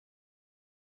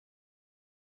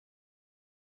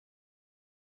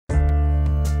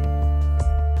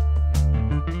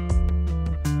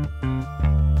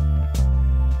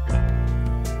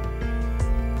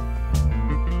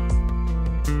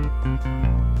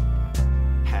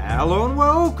Hello and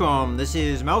welcome! This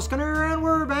is Mouse Gunner, and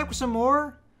we're back with some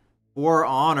more For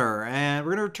Honor. And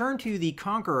we're going to return to the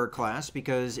Conqueror class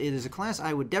because it is a class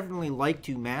I would definitely like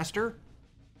to master.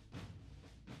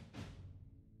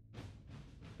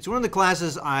 It's one of the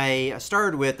classes I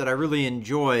started with that I really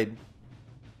enjoyed.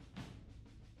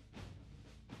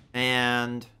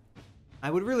 And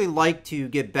I would really like to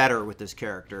get better with this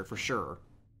character, for sure.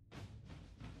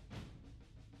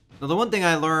 Now, the one thing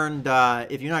I learned,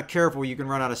 if you're not careful, you can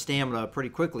run out of stamina pretty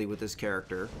quickly with this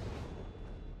character.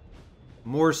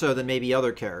 More so than maybe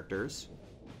other characters.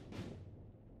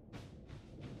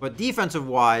 But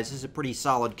defensive-wise, this is a pretty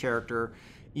solid character.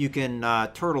 You can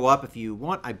turtle up if you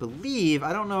want, I believe.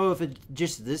 I don't know if it's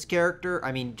just this character,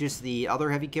 I mean, just the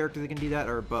other heavy character that can do that,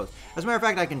 or both. As a matter of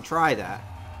fact, I can try that.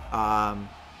 I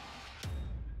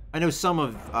know some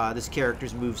of this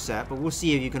character's moveset, but we'll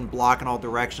see if you can block in all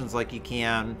directions like you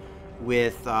can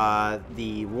with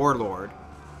the Warlord.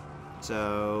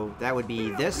 So that would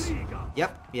be this.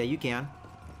 Yep, yeah, you can.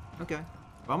 Okay.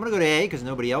 Well, I'm going to go to A because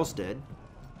nobody else did.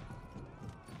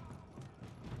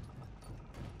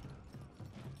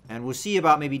 And we'll see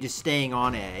about maybe just staying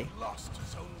on A.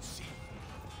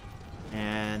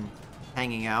 And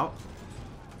hanging out.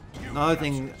 Another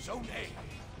thing...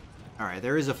 Alright,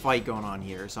 there is a fight going on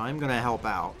here, so I'm going to help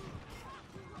out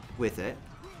with it.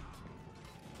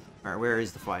 Alright, where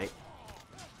is the fight?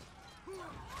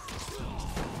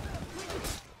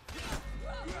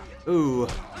 Ooh.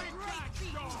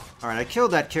 Alright, I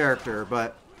killed that character,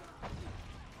 but...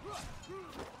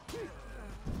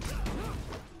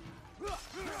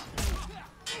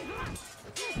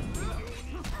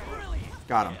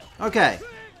 Got him. Okay.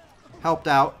 Helped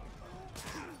out.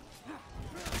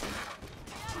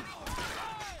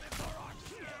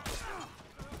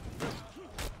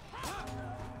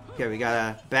 Okay, we got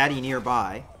a baddie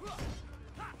nearby.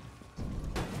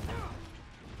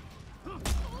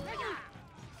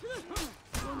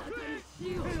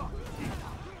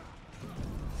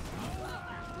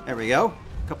 There we go.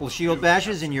 A couple of shield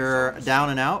bashes and you're down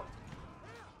and out.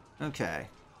 Okay.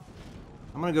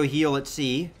 I'm going to go heal at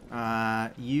C.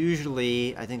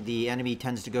 Usually, I think the enemy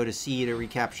tends to go to C to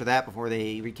recapture that before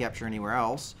they recapture anywhere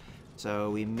else.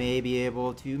 So we may be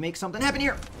able to make something happen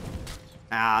here.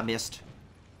 Ah, missed.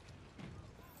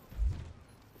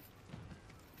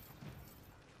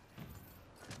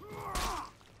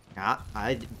 Ah,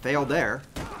 I failed there.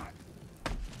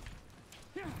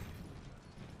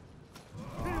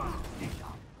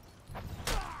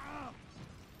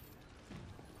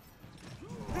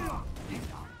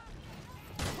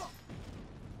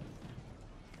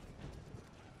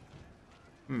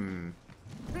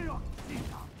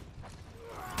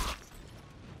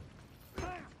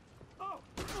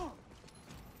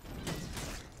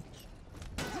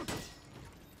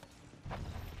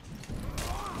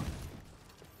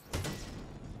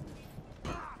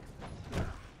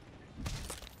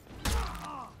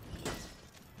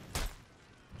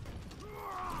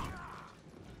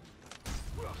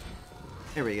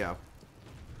 There we go.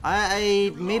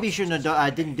 I maybe shouldn't have done... I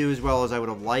didn't do as well as I would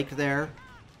have liked there.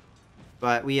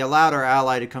 But we allowed our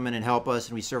ally to come in and help us,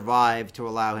 and we survived to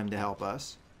allow him to help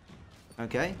us.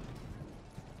 Okay.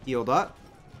 Healed up.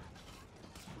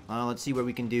 Let's see what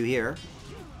we can do here.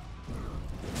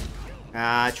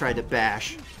 Ah, I tried to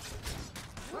bash.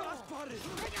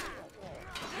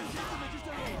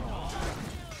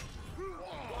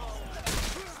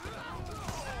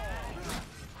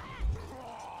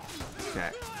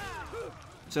 Okay.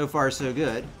 So far, so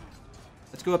good.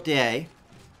 Let's go up to A.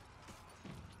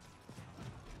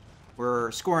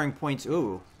 We're scoring points.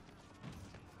 Ooh.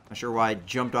 Not sure why I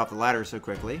jumped off the ladder so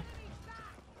quickly.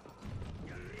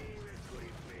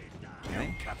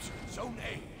 Okay. Zone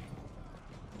A.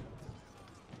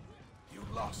 You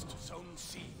lost Zone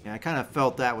C. Yeah, I kind of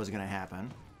felt that was going to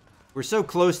happen. We're so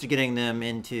close to getting them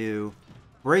into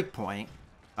breakpoint.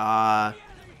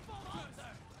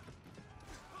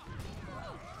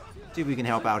 See if we can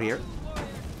help out here.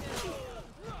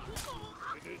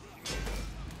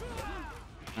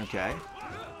 Okay.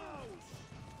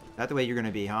 That's the way you're going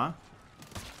to be, huh?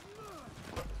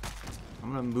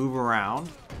 I'm going to move around.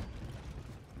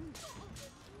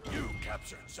 You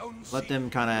captured Zone C. Let them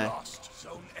kind of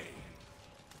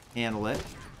handle it.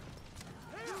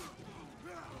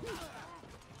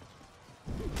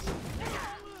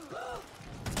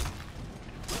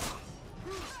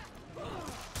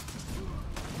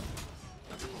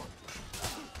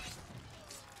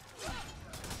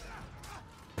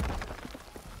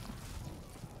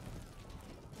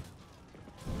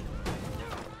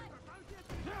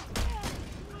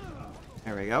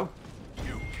 There we go.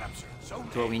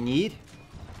 That's what we need.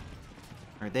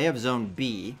 Alright, they have Zone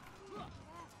B.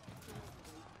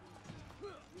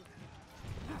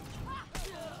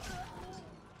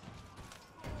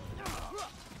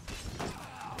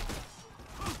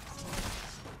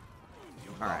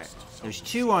 there's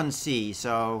 2 on C,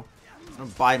 so I'm gonna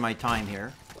bide my time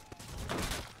here.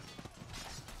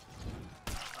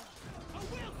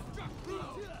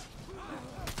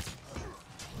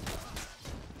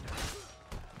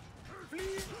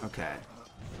 Okay.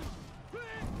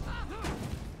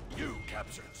 You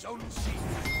captured Zone C.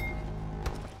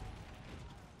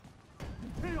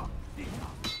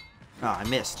 Oh, I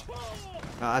missed. Oh,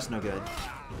 that's no good.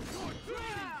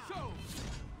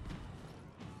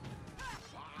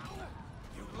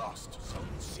 You lost Zone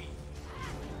C.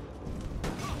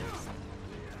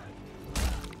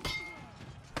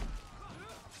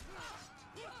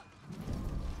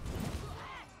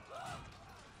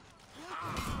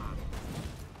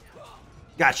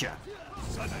 Gotcha.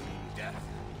 Sudden death.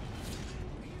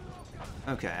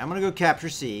 Okay, I'm gonna go capture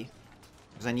C,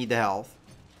 because I need the health.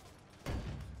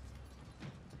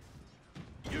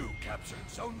 You captured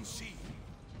Zone C.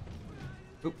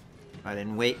 Oop, I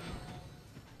didn't wait.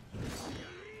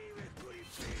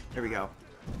 There we go.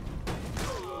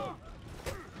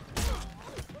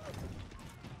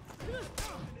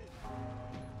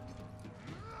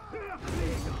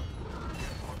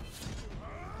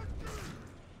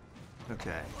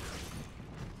 Okay.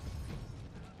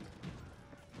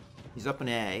 He's up in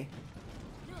A.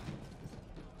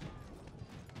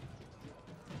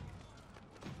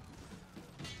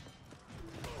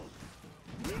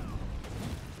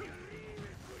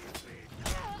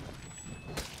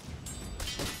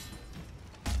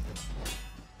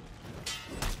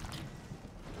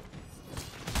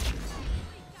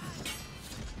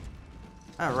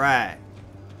 All right.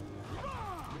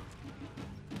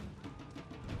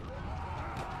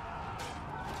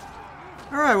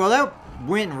 Alright, well that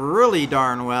went really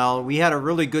darn well. We had a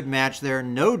really good match there.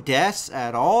 No deaths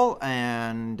at all,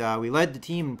 and we led the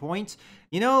team in points.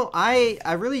 You know, I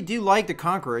really do like the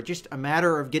Conqueror. It's just a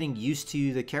matter of getting used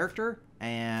to the character,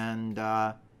 and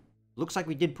looks like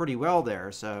we did pretty well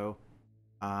there. So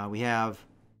we have,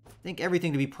 I think,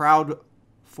 everything to be proud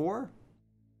for.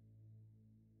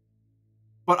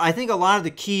 But I think a lot of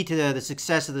the key to the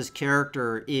success of this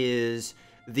character is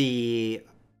the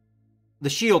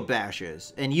shield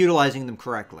bashes and utilizing them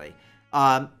correctly.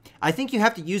 I think you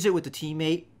have to use it with the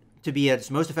teammate to be at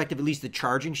its most effective, at least the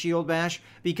charging shield bash,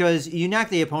 because you knock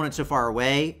the opponent so far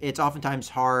away, it's oftentimes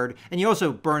hard, and you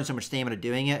also burn so much stamina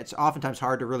doing it, it's oftentimes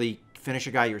hard to really finish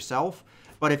a guy yourself.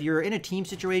 But if you're in a team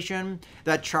situation,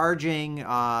 that charging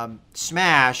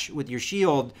smash with your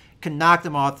shield can knock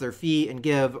them off their feet and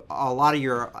give a lot of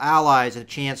your allies a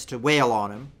chance to wail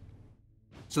on him.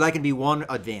 So that can be one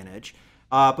advantage.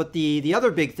 But the other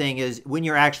big thing is when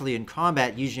you're actually in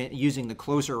combat using the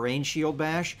closer range shield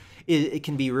bash, it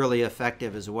can be really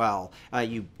effective as well.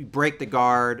 You break the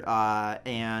guard,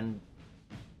 and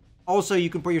also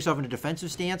you can put yourself in a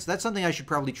defensive stance. That's something I should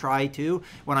probably try too.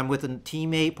 When I'm with a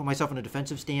teammate, put myself in a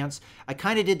defensive stance. I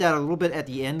kind of did that a little bit at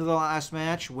the end of the last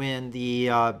match when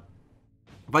the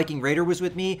Viking Raider was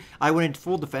with me. I went in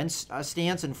full defense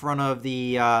stance in front of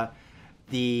the I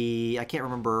can't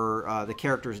remember the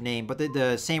character's name, but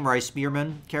the Samurai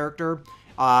Spearman character.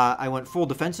 I went full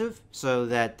defensive so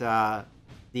that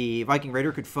the Viking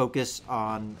Raider could focus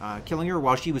on killing her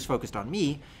while she was focused on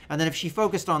me. And then if she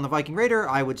focused on the Viking Raider,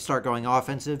 I would start going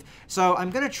offensive. So I'm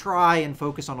going to try and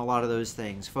focus on a lot of those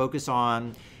things. Focus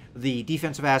on the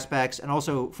defensive aspects and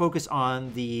also focus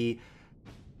on the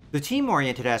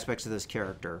team-oriented aspects of this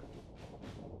character.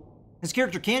 This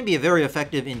character can be very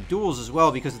effective in duels as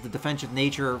well because of the defensive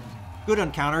nature, good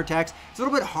on counterattacks. It's a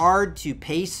little bit hard to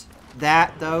pace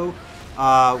that, though,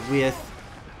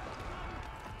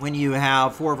 when you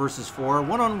have 4 versus 4.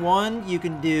 One-on-one, you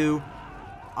can do,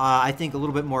 I think, a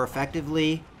little bit more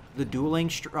effectively. The dueling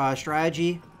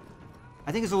strategy,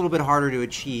 I think, is a little bit harder to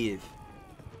achieve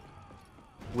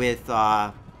with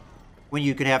when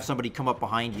you could have somebody come up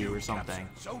behind you or something.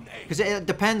 Because it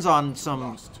depends on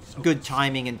some good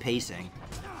timing and pacing.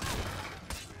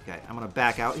 Okay, I'm going to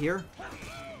back out here.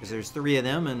 Because there's 3 of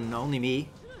them and only me.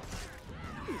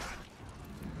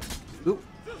 Oop.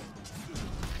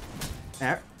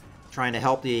 There. Trying to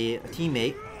help the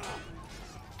teammate.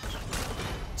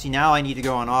 See, now I need to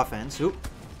go on offense. Oop.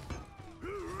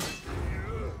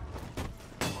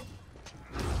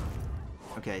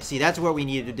 Okay, see, that's what we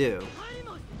needed to do.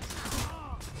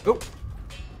 Oop.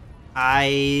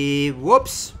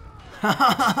 Whoops.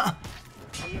 I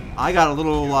got a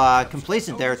little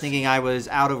complacent there, thinking I was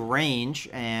out of range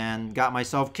and got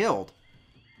myself killed.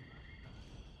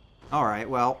 Alright,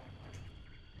 well,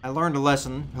 I learned a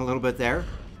lesson a little bit there.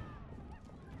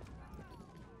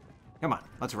 Come on,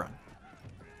 let's run.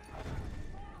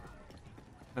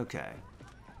 Okay.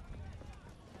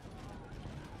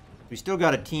 We still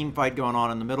got a team fight going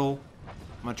on in the middle.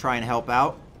 I'm gonna try and help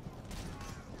out.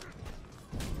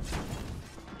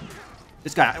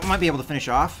 This guy I might be able to finish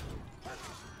off.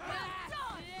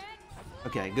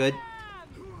 Okay, good.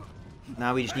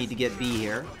 Now we just need to get B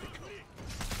here.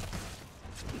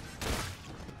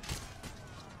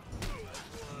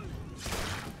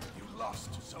 You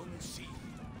lost Zone C.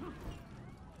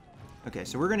 Okay,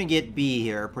 so we're gonna get B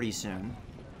here pretty soon.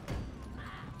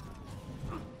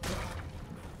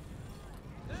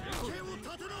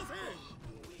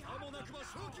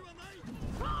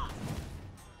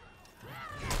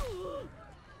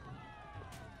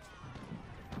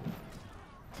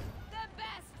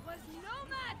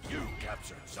 You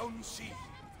captured Zone C.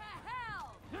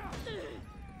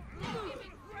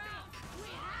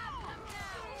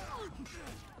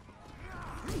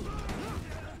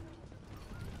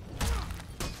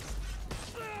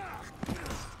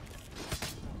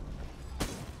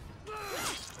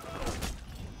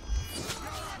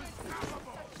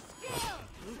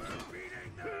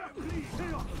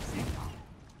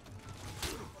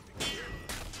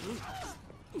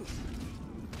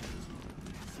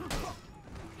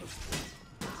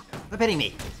 Stop hitting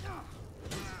me.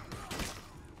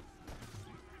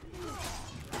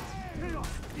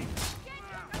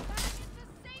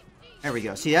 There we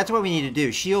go. See, that's what we need to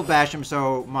do. Shield bash him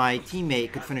so my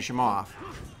teammate could finish him off.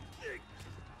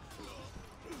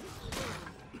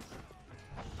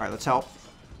 Alright, let's help.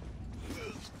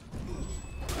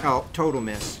 Oh, total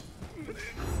miss.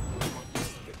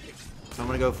 So I'm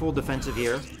going to go full defensive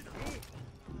here.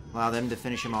 Allow them to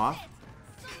finish him off.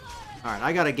 Alright,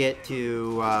 I gotta get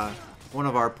to one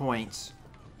of our points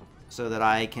so that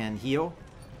I can heal.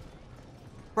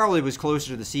 Probably was closer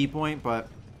to the C point, but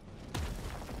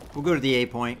we'll go to the A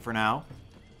point for now.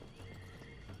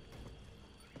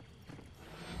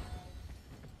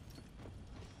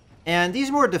 And these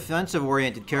more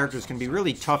defensive-oriented characters can be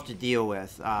really tough to deal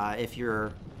with if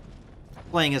you're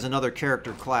playing as another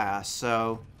character class,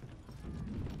 so...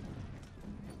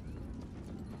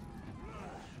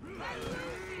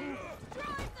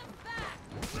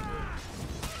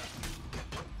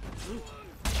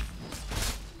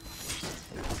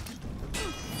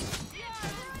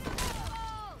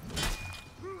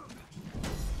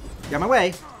 Get out of my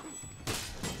way.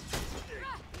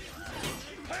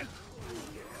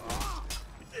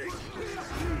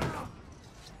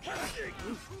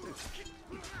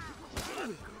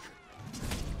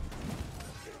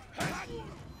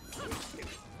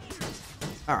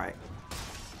 Alright.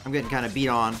 I'm getting kind of beat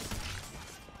on.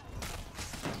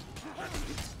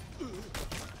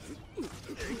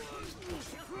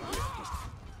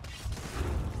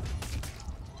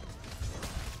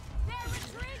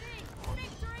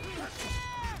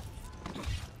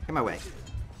 Get my way.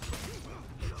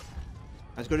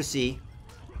 Let's go to C.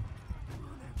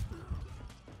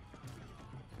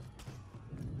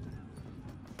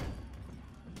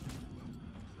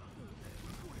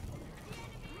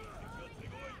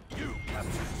 You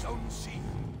captured Zone C.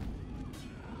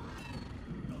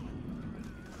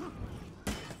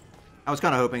 I was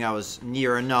kind of hoping I was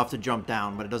near enough to jump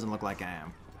down, but it doesn't look like I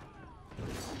am.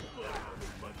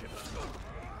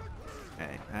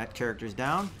 Okay, that character's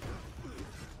down.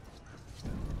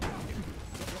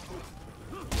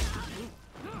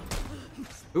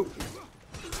 Ooh.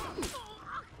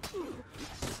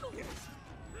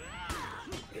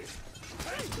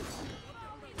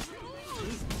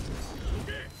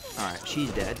 Alright, she's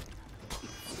dead.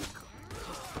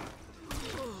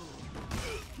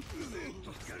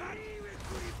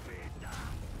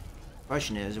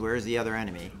 Question is, where's the other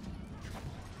enemy?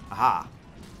 Aha.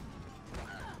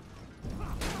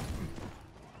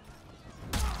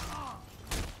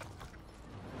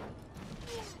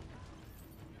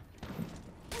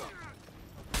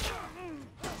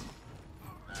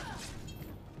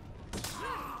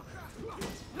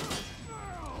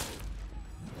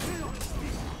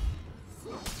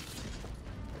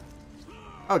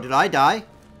 Oh, did I die?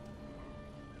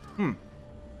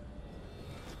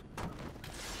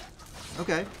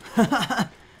 Okay.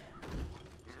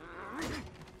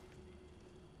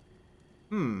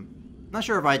 Not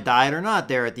sure if I died or not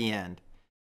there at the end.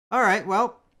 Alright,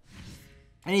 well,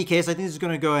 in any case, I think this is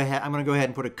going to go ahead. I'm going to go ahead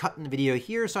and put a cut in the video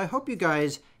here, so I hope you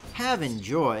guys have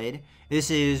enjoyed. This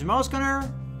is Mouse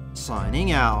Gunner,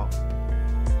 signing out.